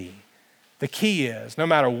 Here's the key. The key is, no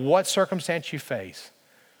matter what circumstance you face,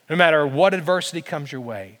 no matter what adversity comes your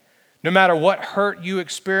way, no matter what hurt you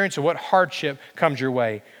experience or what hardship comes your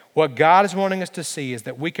way, what God is wanting us to see is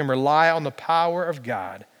that we can rely on the power of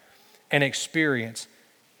God and experience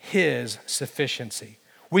His sufficiency.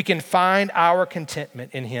 We can find our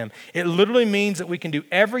contentment in Him. It literally means that we can do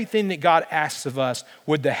everything that God asks of us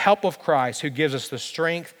with the help of Christ, who gives us the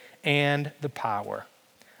strength and the power.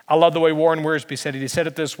 I love the way Warren Wiersbe said it. He said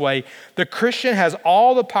it this way: the Christian has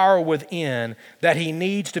all the power within that he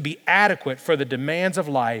needs to be adequate for the demands of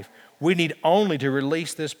life. We need only to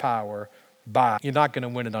release this power by. You're not going to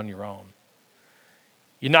win it on your own.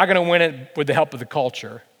 You're not going to win it with the help of the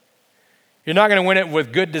culture. You're not going to win it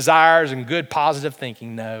with good desires and good positive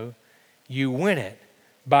thinking. No, you win it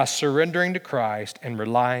by surrendering to Christ and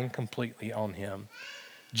relying completely on Him.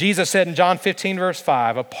 Jesus said in John 15, verse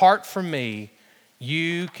 5, apart from me,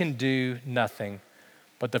 you can do nothing.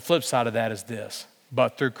 But the flip side of that is this: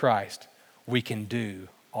 but through Christ, we can do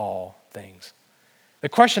all things. The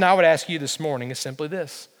question I would ask you this morning is simply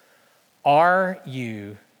this: are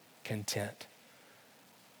you content?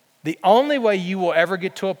 The only way you will ever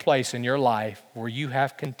get to a place in your life where you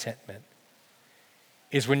have contentment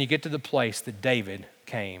is when you get to the place that David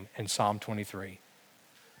came in Psalm 23.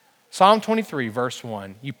 Psalm 23, verse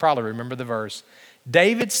 1, you probably remember the verse.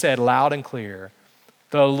 David said loud and clear,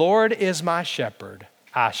 the Lord is my shepherd,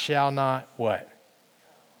 I shall not what?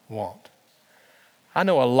 Want. I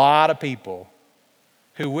know a lot of people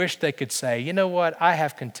who wish they could say, you know what, I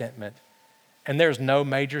have contentment, and there's no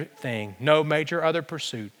major thing, no major other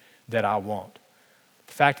pursuit that I want.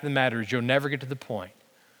 The fact of the matter is you'll never get to the point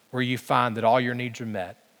where you find that all your needs are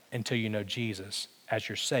met until you know Jesus as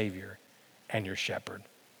your Savior and your shepherd.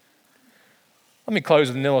 Let me close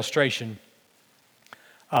with an illustration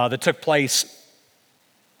that took place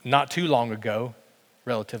not too long ago,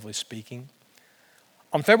 relatively speaking.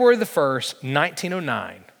 On February the 1st,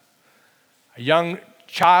 1909, a young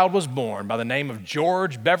child was born by the name of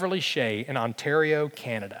George Beverly Shea in Ontario,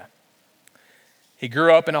 Canada. He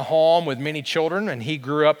grew up in a home with many children, and he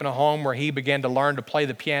grew up in a home where he began to learn to play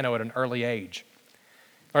the piano at an early age.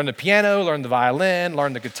 Learned the piano, learned the violin,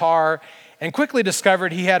 learned the guitar, and quickly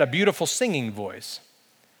discovered he had a beautiful singing voice.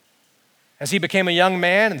 As he became a young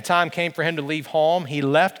man and the time came for him to leave home, he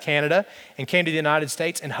left Canada and came to the United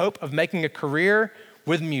States in hope of making a career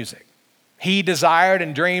with music. He desired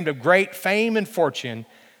and dreamed of great fame and fortune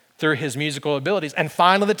through his musical abilities. And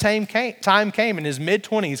finally, the time came in his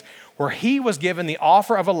mid-20s where he was given the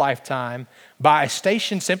offer of a lifetime by a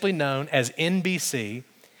station simply known as NBC.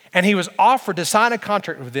 And he was offered to sign a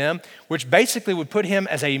contract with them, which basically would put him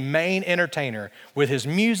as a main entertainer with his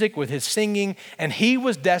music, with his singing. And he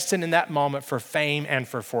was destined in that moment for fame and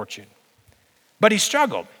for fortune. But he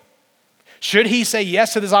struggled. Should he say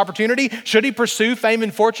yes to this opportunity? Should he pursue fame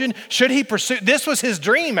and fortune? This was his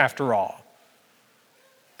dream after all.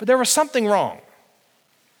 But there was something wrong.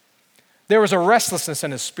 There was a restlessness in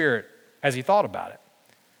his spirit as he thought about it.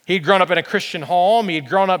 He had grown up in a Christian home. He had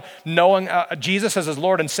grown up knowing Jesus as his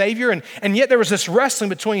Lord and Savior. And yet there was this wrestling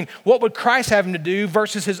between what would Christ have him to do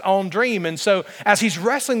versus his own dream. And so as he's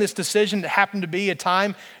wrestling this decision, it happened to be a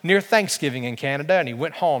time near Thanksgiving in Canada. And he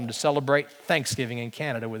went home to celebrate Thanksgiving in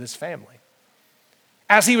Canada with his family.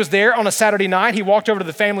 As he was there on a Saturday night, he walked over to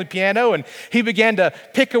the family piano and he began to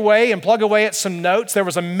pick away and plug away at some notes. There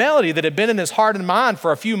was a melody that had been in his heart and mind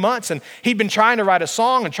for a few months, and he'd been trying to write a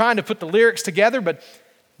song and trying to put the lyrics together, but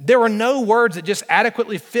there were no words that just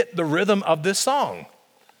adequately fit the rhythm of this song.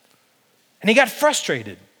 And he got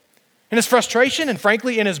frustrated. In his frustration and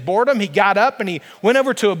frankly in his boredom, he got up and he went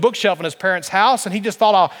over to a bookshelf in his parents' house and he just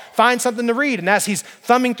thought, I'll find something to read. And as he's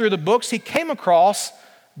thumbing through the books, he came across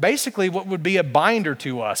basically what would be a binder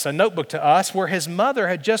to us, a notebook to us, where his mother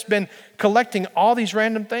had just been collecting all these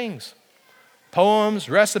random things. Poems,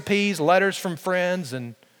 recipes, letters from friends,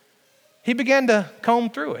 and he began to comb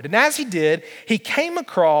through it. And as he did, he came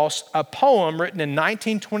across a poem written in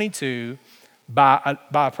 1922 by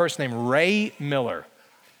a person named Ray Miller.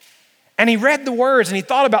 And he read the words and he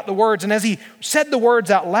thought about the words, and as he said the words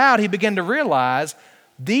out loud, he began to realize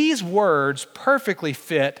these words perfectly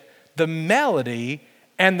fit the melody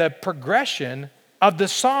and the progression of the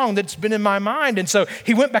song that's been in my mind. And so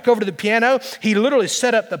he went back over to the piano, he literally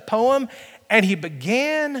set up the poem, and he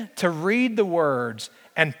began to read the words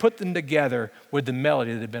and put them together with the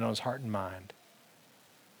melody that had been on his heart and mind.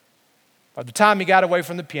 By the time he got away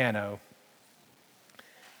from the piano,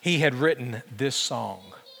 he had written this song.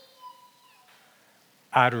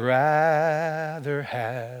 I'd rather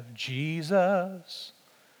have Jesus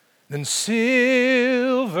than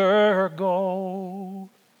silver or gold.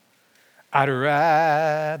 I'd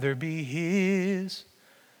rather be his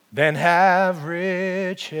than have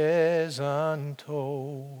riches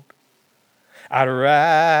untold. I'd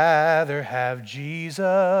rather have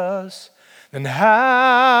Jesus than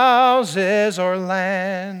houses or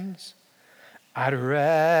lands. I'd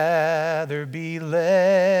rather be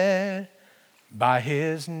led by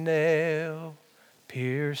his nail-pierced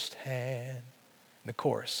hand. The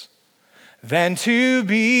chorus. Than to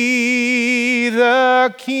be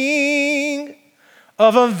the king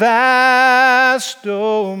of a vast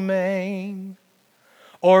domain,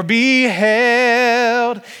 or be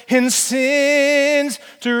held in sin's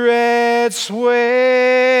dread sway.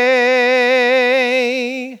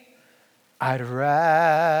 I'd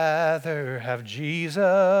rather have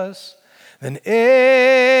Jesus than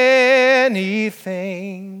anything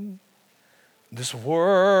this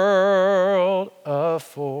world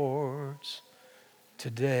affords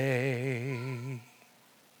today.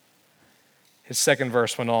 His second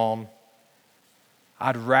verse went on.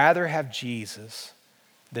 I'd rather have Jesus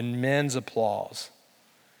than men's applause.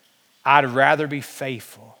 I'd rather be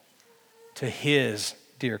faithful to his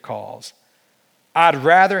dear cause. I'd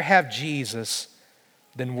rather have Jesus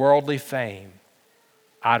than worldly fame.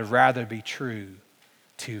 I'd rather be true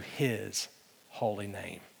to his holy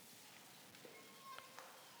name.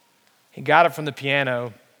 He got up from the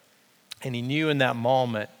piano and he knew in that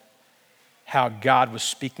moment how God was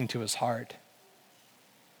speaking to his heart.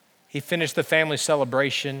 He finished the family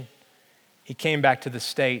celebration. He came back to the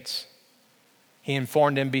States. He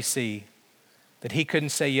informed NBC that he couldn't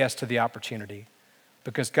say yes to the opportunity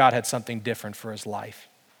because God had something different for his life.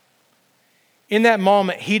 In that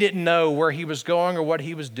moment, he didn't know where he was going or what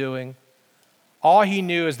he was doing. All he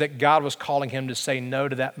knew is that God was calling him to say no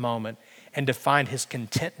to that moment and to find his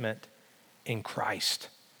contentment in Christ.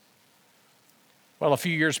 Well, a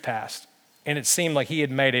few years passed, and it seemed like he had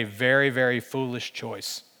made a very, very foolish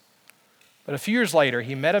choice. But a few years later,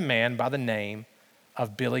 he met a man by the name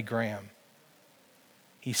of Billy Graham.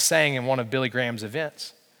 He sang in one of Billy Graham's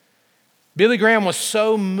events. Billy Graham was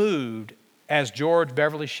so moved as George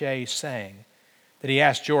Beverly Shea sang that he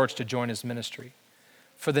asked George to join his ministry.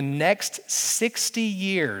 For the next 60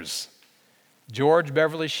 years, George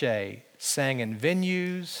Beverly Shea sang in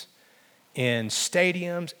venues, in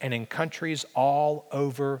stadiums, and in countries all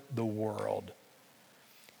over the world.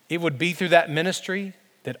 It would be through that ministry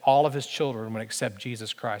that all of his children would accept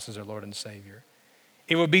Jesus Christ as their Lord and Savior.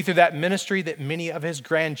 It would be through that ministry that many of his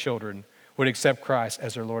grandchildren would accept Christ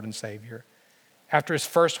as their Lord and Savior. After his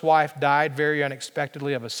first wife died very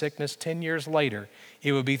unexpectedly of a sickness, 10 years later,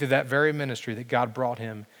 it would be through that very ministry that God brought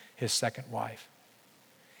him his second wife.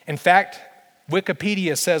 In fact,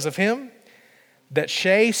 Wikipedia says of him that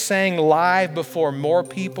Shea sang live before more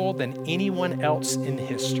people than anyone else in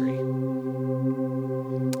history.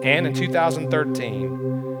 And in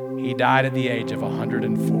 2013, he died at the age of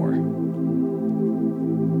 104.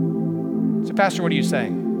 So, Pastor, what are you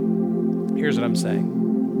saying? Here's what I'm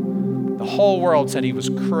saying. The whole world said he was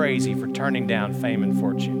crazy for turning down fame and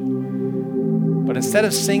fortune. But instead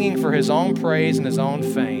of singing for his own praise and his own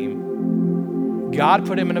fame, God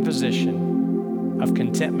put him in a position of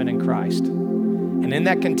contentment in Christ. And in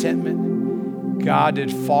that contentment, God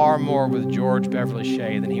did far more with George Beverly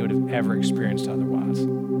Shea than he would have ever experienced otherwise.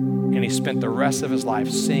 And he spent the rest of his life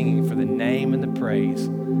singing for the name and the praise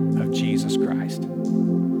of Jesus Christ.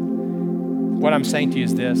 What I'm saying to you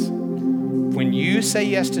is this: when you say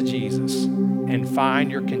yes to Jesus and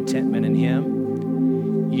find your contentment in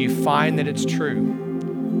him, you find that it's true.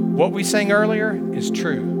 What we sang earlier is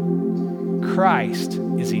true. Christ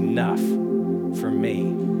is enough for me,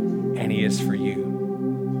 and he is for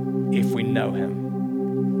you if we know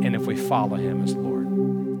him and if we follow him as Lord.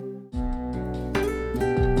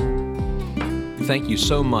 Thank you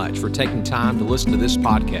so much for taking time to listen to this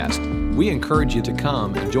podcast. We encourage you to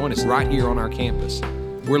come and join us right here on our campus.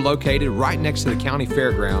 We're located right next to the county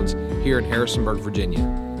fairgrounds here in Harrisonburg, Virginia.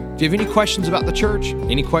 If you have any questions about the church,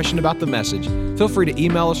 any question about the message, feel free to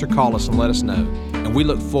email us or call us and let us know. And we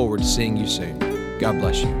look forward to seeing you soon. God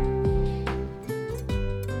bless you.